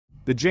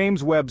The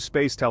James Webb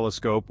Space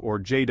Telescope, or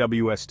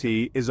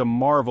JWST, is a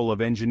marvel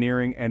of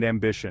engineering and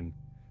ambition.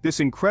 This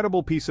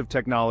incredible piece of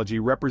technology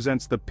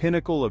represents the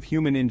pinnacle of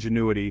human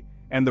ingenuity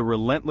and the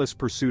relentless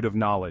pursuit of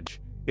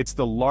knowledge. It's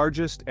the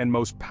largest and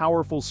most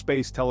powerful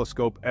space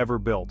telescope ever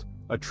built,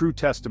 a true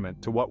testament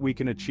to what we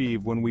can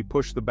achieve when we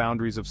push the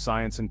boundaries of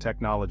science and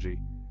technology.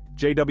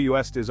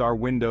 JWST is our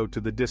window to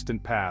the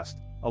distant past,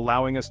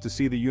 allowing us to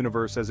see the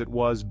universe as it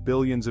was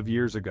billions of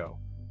years ago.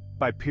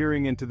 By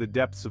peering into the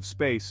depths of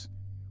space,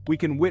 we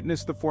can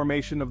witness the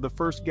formation of the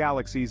first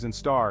galaxies and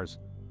stars,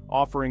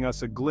 offering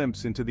us a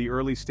glimpse into the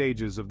early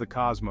stages of the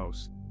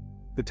cosmos.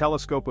 The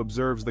telescope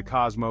observes the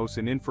cosmos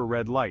in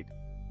infrared light,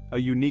 a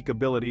unique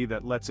ability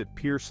that lets it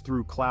pierce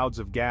through clouds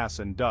of gas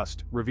and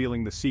dust,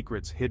 revealing the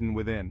secrets hidden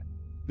within.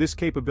 This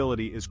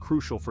capability is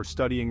crucial for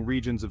studying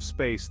regions of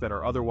space that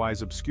are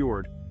otherwise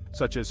obscured,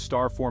 such as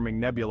star-forming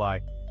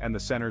nebulae and the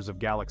centers of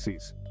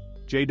galaxies.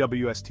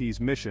 JWST's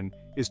mission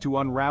is to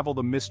unravel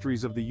the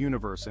mysteries of the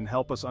universe and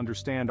help us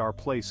understand our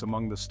place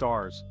among the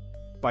stars.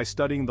 By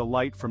studying the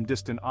light from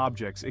distant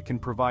objects, it can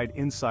provide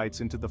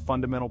insights into the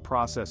fundamental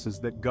processes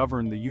that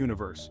govern the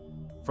universe,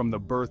 from the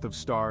birth of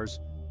stars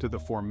to the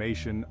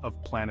formation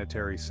of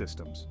planetary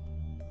systems.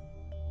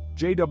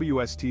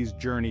 JWST's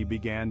journey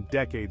began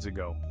decades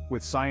ago,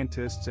 with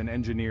scientists and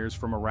engineers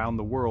from around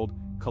the world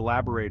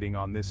collaborating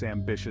on this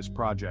ambitious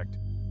project.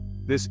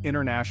 This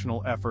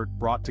international effort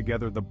brought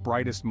together the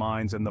brightest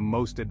minds and the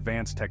most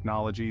advanced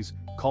technologies,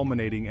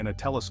 culminating in a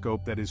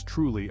telescope that is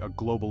truly a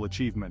global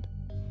achievement.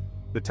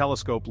 The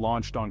telescope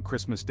launched on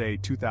Christmas Day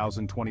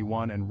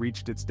 2021 and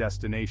reached its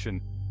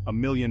destination,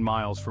 1,000,000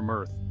 miles from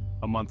Earth,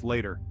 a month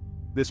later.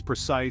 This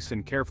precise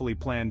and carefully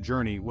planned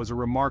journey was a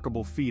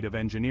remarkable feat of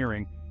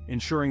engineering,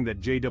 ensuring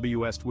that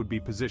JWST would be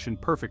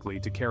positioned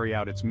perfectly to carry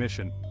out its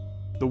mission.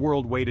 The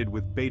world waited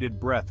with bated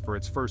breath for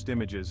its first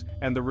images,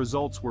 and the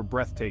results were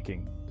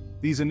breathtaking.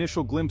 These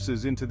initial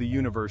glimpses into the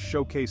universe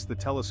showcase the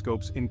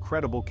telescope's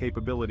incredible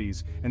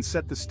capabilities and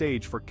set the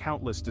stage for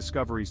countless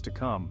discoveries to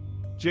come.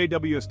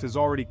 JWST has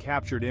already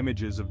captured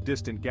images of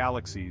distant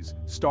galaxies,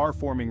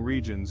 star-forming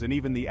regions, and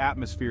even the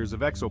atmospheres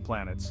of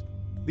exoplanets.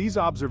 These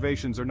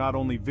observations are not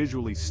only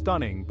visually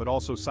stunning but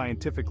also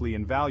scientifically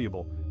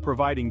invaluable,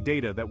 providing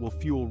data that will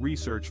fuel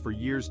research for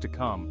years to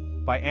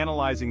come. By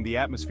analyzing the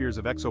atmospheres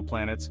of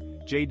exoplanets,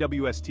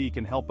 JWST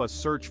can help us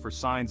search for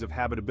signs of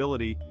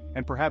habitability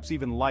and perhaps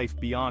even life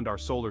beyond our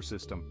solar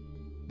system.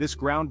 This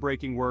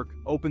groundbreaking work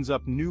opens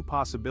up new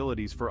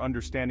possibilities for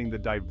understanding the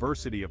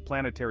diversity of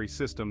planetary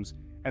systems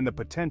and the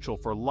potential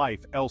for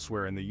life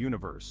elsewhere in the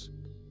universe.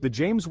 The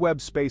James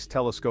Webb Space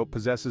Telescope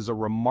possesses a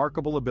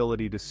remarkable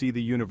ability to see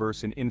the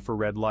universe in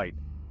infrared light.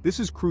 This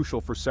is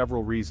crucial for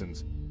several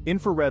reasons.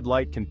 Infrared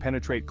light can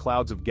penetrate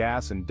clouds of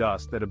gas and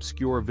dust that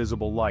obscure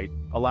visible light,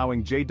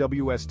 allowing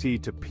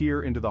JWST to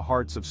peer into the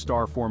hearts of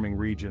star-forming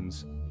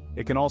regions.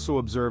 It can also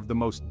observe the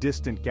most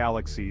distant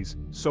galaxies,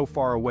 so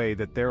far away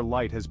that their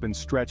light has been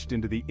stretched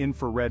into the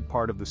infrared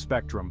part of the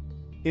spectrum.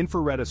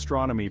 Infrared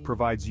astronomy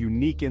provides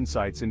unique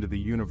insights into the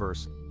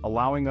universe,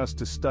 allowing us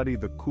to study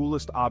the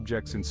coolest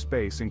objects in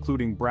space,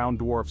 including brown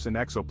dwarfs and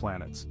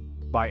exoplanets.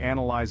 By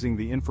analyzing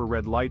the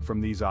infrared light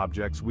from these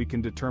objects, we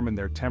can determine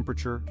their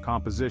temperature,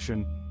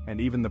 composition, and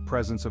even the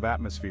presence of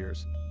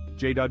atmospheres.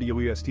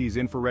 JWST's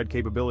infrared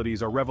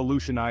capabilities are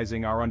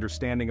revolutionizing our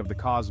understanding of the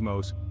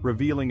cosmos,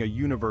 revealing a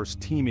universe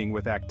teeming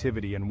with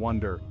activity and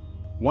wonder.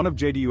 One of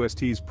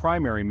JWST's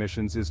primary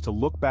missions is to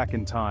look back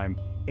in time,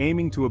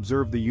 aiming to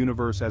observe the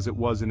universe as it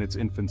was in its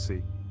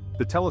infancy.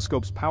 The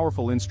telescope's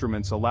powerful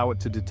instruments allow it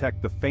to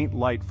detect the faint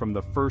light from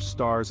the first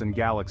stars and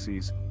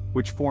galaxies,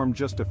 which formed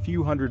just a few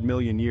 100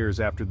 million years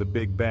after the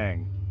Big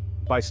Bang.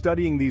 By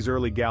studying these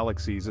early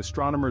galaxies,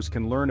 astronomers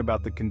can learn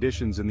about the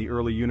conditions in the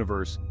early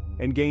universe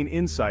and gain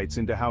insights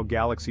into how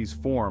galaxies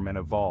form and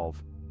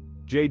evolve.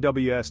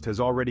 JWST has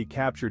already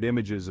captured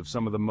images of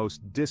some of the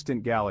most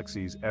distant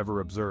galaxies ever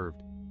observed.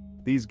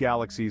 These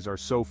galaxies are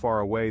so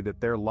far away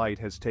that their light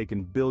has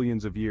taken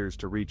billions of years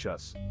to reach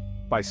us.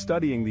 By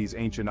studying these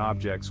ancient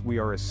objects, we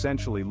are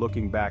essentially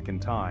looking back in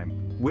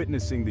time,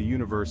 witnessing the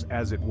universe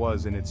as it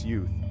was in its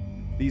youth.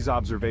 These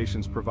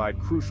observations provide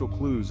crucial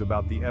clues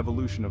about the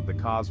evolution of the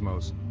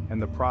cosmos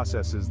and the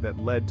processes that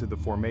led to the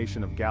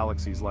formation of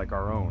galaxies like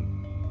our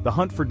own. The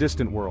hunt for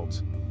distant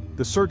worlds.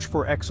 The search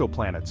for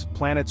exoplanets,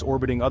 planets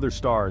orbiting other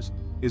stars,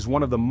 is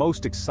one of the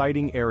most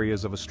exciting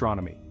areas of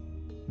astronomy.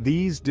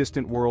 These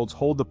distant worlds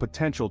hold the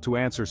potential to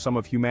answer some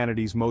of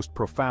humanity's most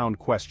profound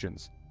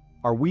questions.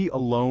 Are we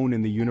alone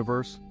in the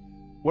universe?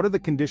 What are the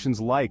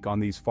conditions like on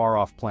these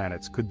far-off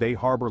planets? Could they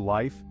harbor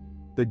life?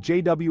 The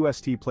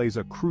JWST plays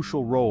a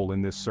crucial role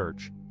in this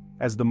search.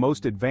 As the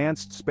most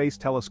advanced space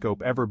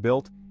telescope ever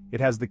built,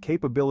 it has the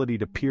capability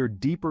to peer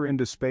deeper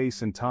into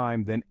space and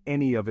time than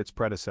any of its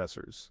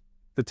predecessors.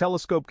 The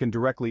telescope can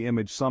directly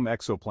image some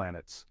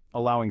exoplanets,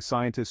 allowing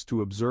scientists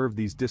to observe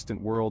these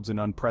distant worlds in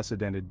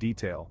unprecedented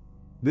detail.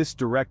 This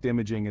direct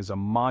imaging is a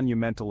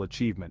monumental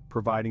achievement,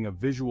 providing a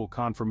visual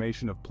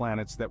confirmation of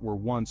planets that were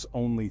once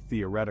only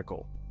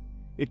theoretical.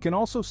 It can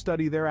also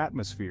study their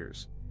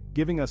atmospheres,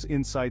 giving us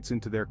insights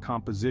into their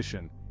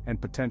composition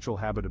and potential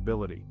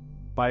habitability.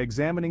 By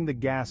examining the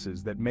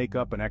gases that make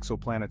up an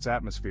exoplanet's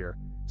atmosphere,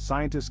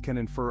 scientists can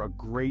infer a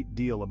great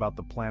deal about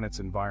the planet's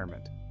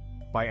environment.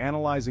 By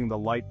analyzing the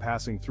light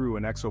passing through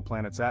an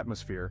exoplanet's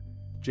atmosphere,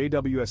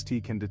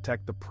 JWST can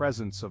detect the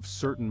presence of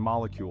certain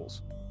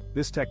molecules.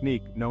 This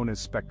technique, known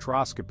as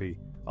spectroscopy,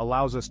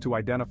 allows us to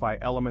identify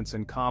elements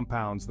and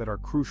compounds that are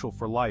crucial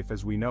for life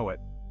as we know it.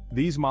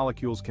 These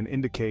molecules can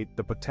indicate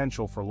the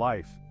potential for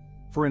life.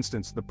 For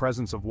instance, the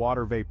presence of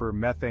water vapor,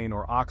 methane,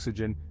 or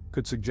oxygen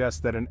could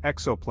suggest that an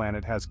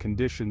exoplanet has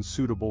conditions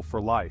suitable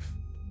for life.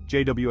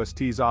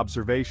 JWST's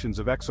observations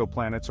of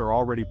exoplanets are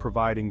already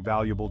providing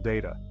valuable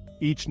data.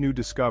 Each new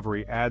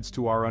discovery adds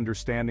to our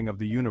understanding of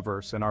the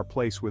universe and our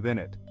place within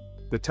it.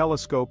 The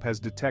telescope has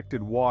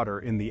detected water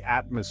in the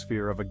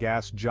atmosphere of a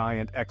gas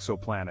giant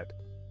exoplanet.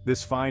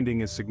 This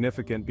finding is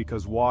significant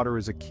because water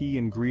is a key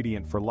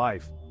ingredient for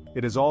life.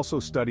 It has also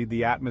studied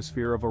the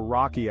atmosphere of a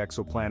rocky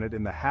exoplanet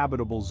in the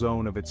habitable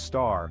zone of its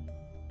star.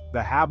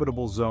 The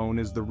habitable zone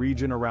is the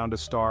region around a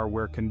star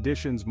where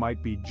conditions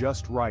might be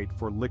just right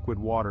for liquid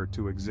water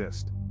to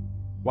exist.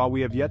 While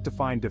we have yet to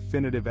find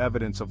definitive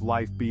evidence of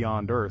life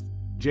beyond Earth,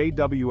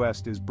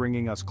 JWST is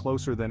bringing us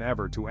closer than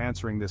ever to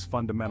answering this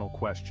fundamental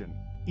question.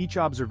 Each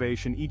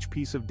observation, each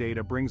piece of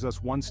data brings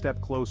us one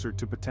step closer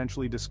to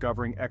potentially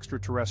discovering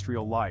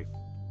extraterrestrial life.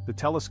 The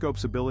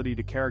telescope's ability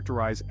to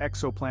characterize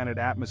exoplanet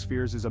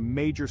atmospheres is a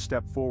major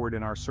step forward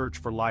in our search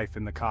for life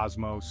in the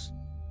cosmos.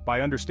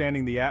 By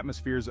understanding the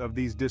atmospheres of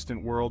these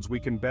distant worlds, we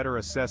can better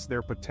assess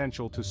their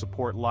potential to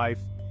support life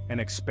and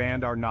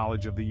expand our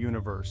knowledge of the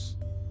universe.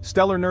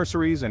 Stellar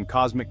nurseries and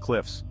cosmic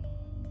cliffs.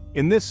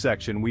 In this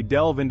section, we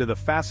delve into the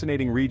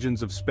fascinating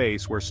regions of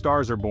space where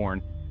stars are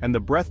born and the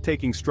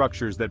breathtaking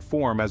structures that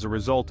form as a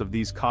result of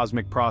these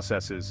cosmic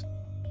processes.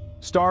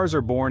 Stars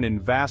are born in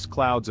vast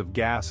clouds of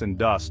gas and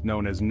dust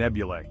known as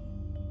nebulae.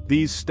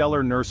 These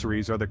stellar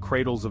nurseries are the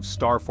cradles of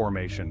star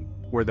formation,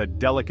 where the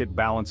delicate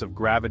balance of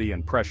gravity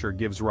and pressure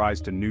gives rise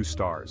to new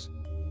stars.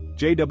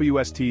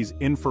 JWST's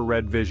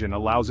infrared vision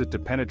allows it to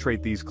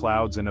penetrate these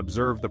clouds and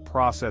observe the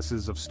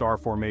processes of star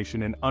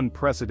formation in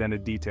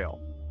unprecedented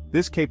detail.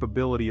 This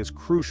capability is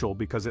crucial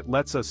because it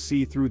lets us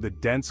see through the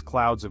dense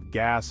clouds of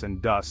gas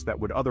and dust that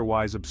would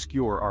otherwise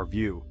obscure our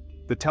view.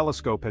 The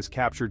telescope has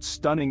captured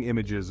stunning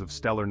images of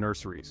stellar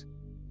nurseries.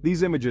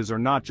 These images are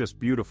not just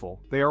beautiful,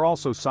 they are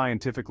also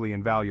scientifically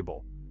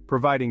invaluable,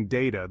 providing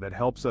data that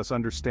helps us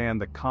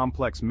understand the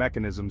complex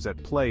mechanisms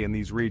at play in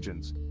these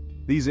regions.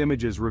 These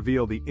images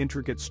reveal the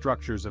intricate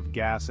structures of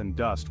gas and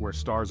dust where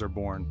stars are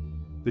born.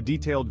 The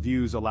detailed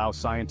views allow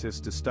scientists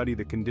to study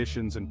the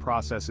conditions and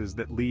processes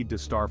that lead to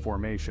star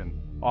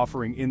formation,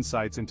 offering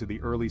insights into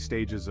the early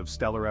stages of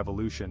stellar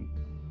evolution.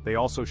 They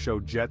also show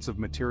jets of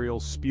material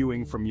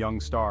spewing from young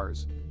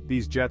stars.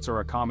 These jets are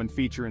a common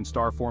feature in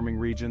star-forming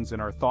regions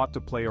and are thought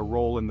to play a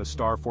role in the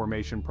star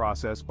formation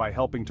process by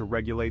helping to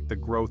regulate the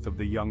growth of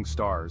the young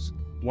stars.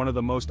 One of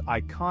the most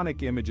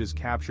iconic images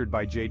captured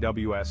by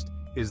JWST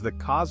is the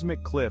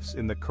cosmic cliffs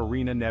in the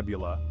Carina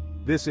Nebula.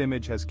 This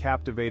image has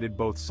captivated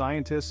both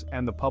scientists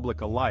and the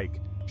public alike,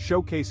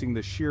 showcasing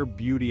the sheer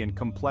beauty and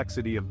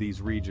complexity of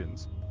these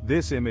regions.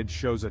 This image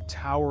shows a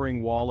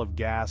towering wall of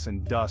gas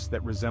and dust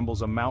that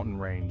resembles a mountain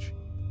range.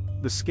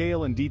 The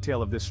scale and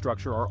detail of this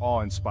structure are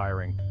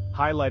awe-inspiring,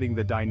 highlighting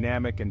the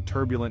dynamic and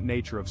turbulent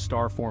nature of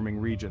star-forming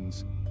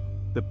regions.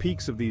 The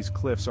peaks of these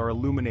cliffs are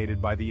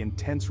illuminated by the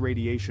intense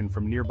radiation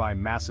from nearby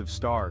massive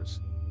stars.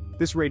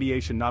 This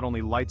radiation not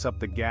only lights up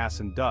the gas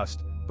and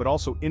dust, but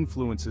also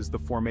influences the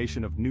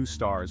formation of new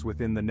stars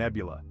within the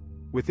nebula.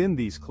 Within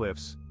these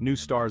cliffs, new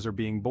stars are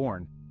being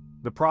born.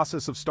 The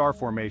process of star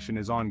formation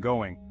is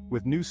ongoing,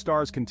 with new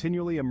stars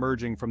continually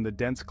emerging from the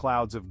dense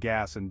clouds of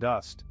gas and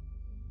dust.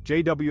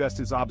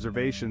 JWST's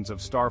observations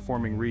of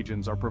star-forming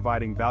regions are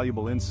providing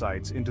valuable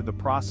insights into the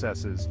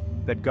processes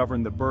that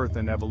govern the birth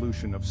and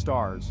evolution of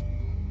stars.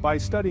 By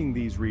studying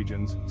these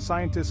regions,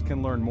 scientists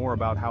can learn more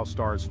about how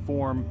stars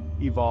form,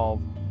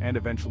 evolve, and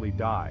eventually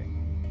die.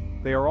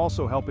 They are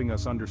also helping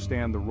us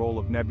understand the role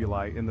of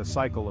nebulae in the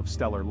cycle of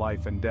stellar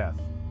life and death.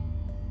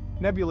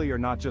 Nebulae are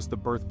not just the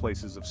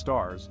birthplaces of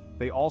stars,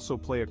 they also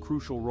play a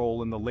crucial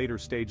role in the later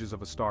stages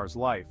of a star's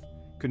life,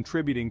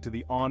 contributing to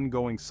the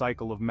ongoing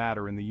cycle of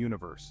matter in the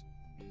universe.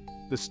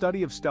 The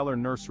study of stellar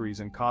nurseries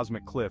and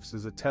cosmic cliffs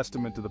is a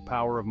testament to the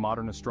power of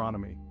modern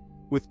astronomy.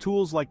 With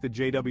tools like the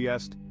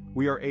JWST,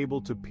 we are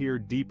able to peer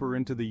deeper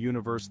into the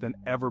universe than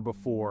ever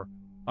before,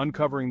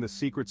 uncovering the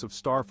secrets of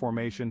star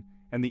formation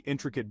and the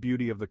intricate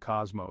beauty of the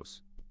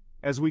cosmos.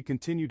 As we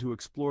continue to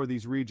explore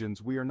these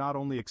regions, we are not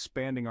only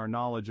expanding our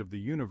knowledge of the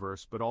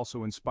universe but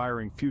also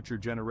inspiring future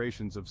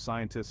generations of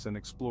scientists and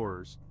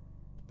explorers.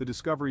 The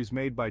discoveries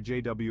made by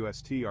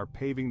JWST are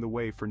paving the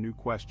way for new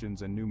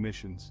questions and new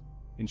missions,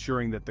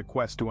 ensuring that the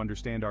quest to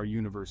understand our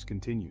universe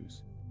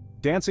continues.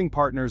 Dancing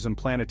partners and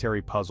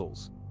planetary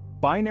puzzles.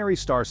 Binary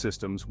star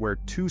systems where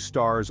two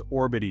stars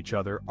orbit each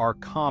other are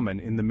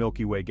common in the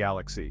Milky Way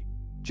galaxy.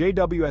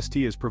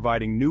 JWST is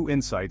providing new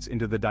insights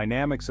into the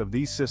dynamics of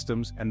these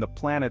systems and the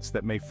planets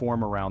that may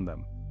form around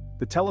them.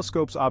 The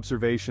telescope's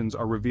observations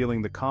are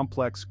revealing the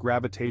complex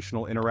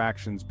gravitational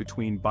interactions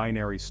between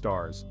binary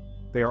stars.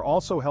 They are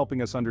also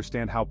helping us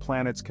understand how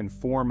planets can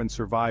form and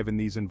survive in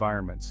these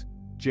environments.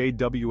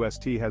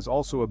 JWST has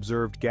also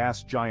observed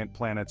gas giant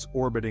planets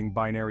orbiting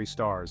binary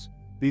stars.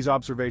 These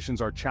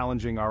observations are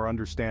challenging our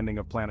understanding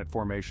of planet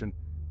formation.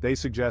 They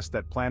suggest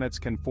that planets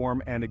can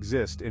form and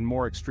exist in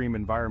more extreme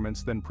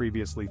environments than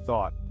previously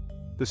thought.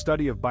 The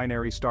study of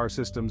binary star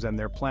systems and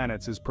their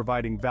planets is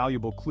providing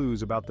valuable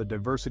clues about the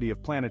diversity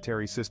of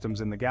planetary systems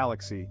in the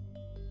galaxy.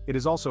 It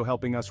is also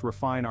helping us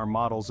refine our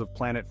models of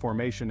planet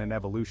formation and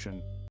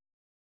evolution.